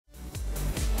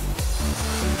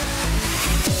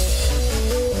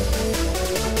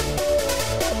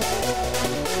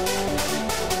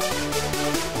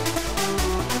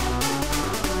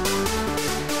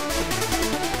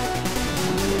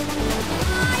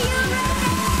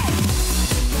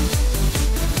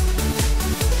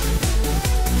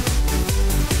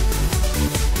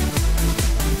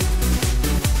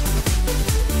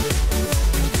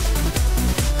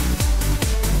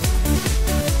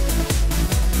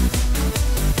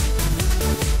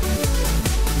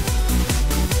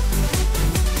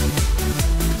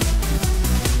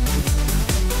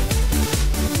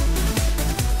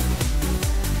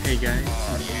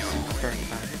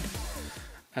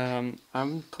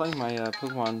I'm playing my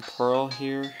Pokemon Pearl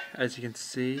here, as you can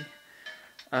see.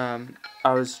 I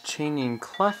was chaining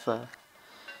Cleffa,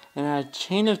 and at a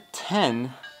chain of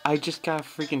 10, I just got a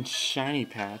freaking shiny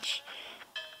patch.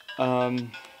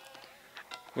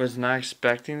 Was not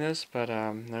expecting this, but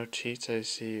no cheats, I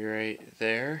see right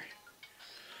there.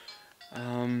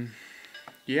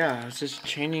 Yeah, I was just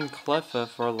chaining Cleffa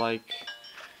for like,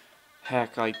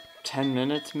 heck, like 10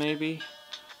 minutes maybe?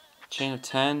 Chain of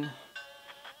 10.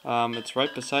 It's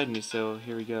right beside me, so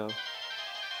here we go.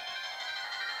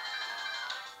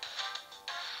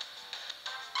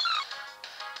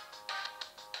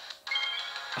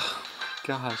 Oh my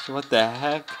gosh, what the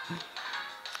heck?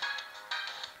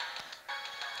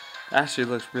 Actually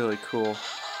looks really cool.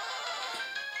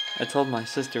 I told my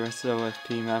sister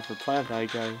SOSP Math Reply that I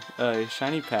got a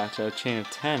shiny patch at a chain of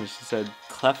 10. She said,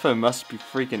 Cleffa must be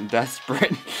freaking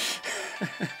desperate.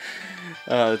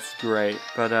 It's great.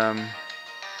 But,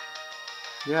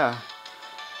 yeah.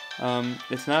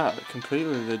 It's not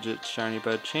completely legit shiny,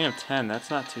 but a chain of 10, that's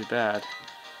not too bad.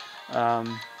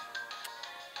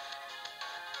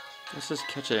 Let's just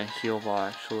catch it in heal ball,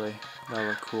 actually. That'll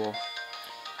look cool.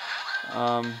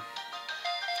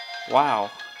 Wow.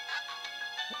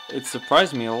 It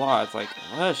surprised me a lot. It's like,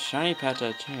 what a shiny patch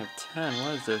at a chain of 10.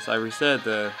 What is this? I reset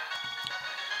the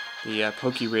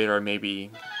Poke Radar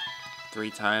maybe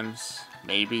 3 times.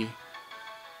 Maybe.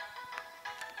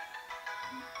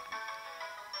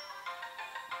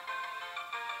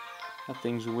 That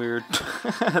thing's weird.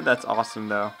 That's awesome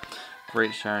though.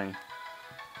 Great shiny.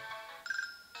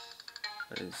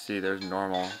 You see, there's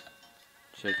normal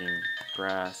shaking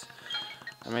grass.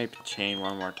 I may chain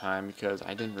one more time because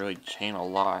I didn't really chain a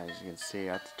lot, as you can see.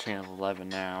 I'm at the chain of 11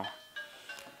 now.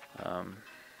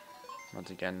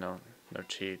 Once again, no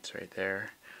cheats right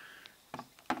there.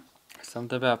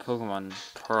 Something about Pokemon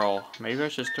Pearl. Maybe I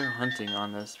should start hunting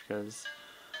on this because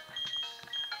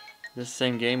this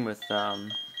same game with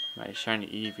my shiny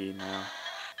Eevee now.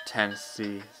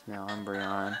 Tennessee, now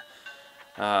Umbreon.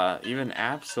 Even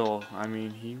Absol, I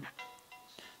mean,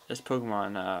 this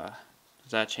Pokemon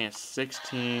is at chain of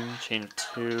 16, chain of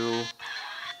 2.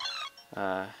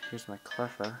 Here's my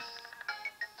Cleffa.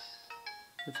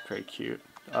 It's pretty cute.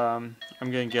 I'm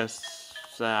gonna guess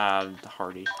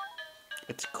Hardy.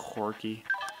 It's Corky.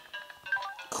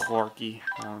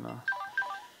 I don't know.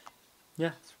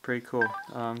 Yeah, it's pretty cool.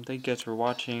 Thank you guys for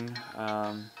watching.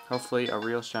 Hopefully a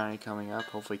real shiny coming up.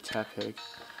 Hopefully Tepig.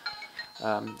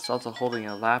 It's also holding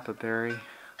a Lappa Berry.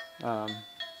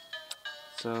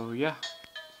 So yeah.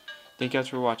 Thank you guys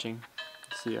for watching.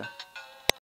 See ya.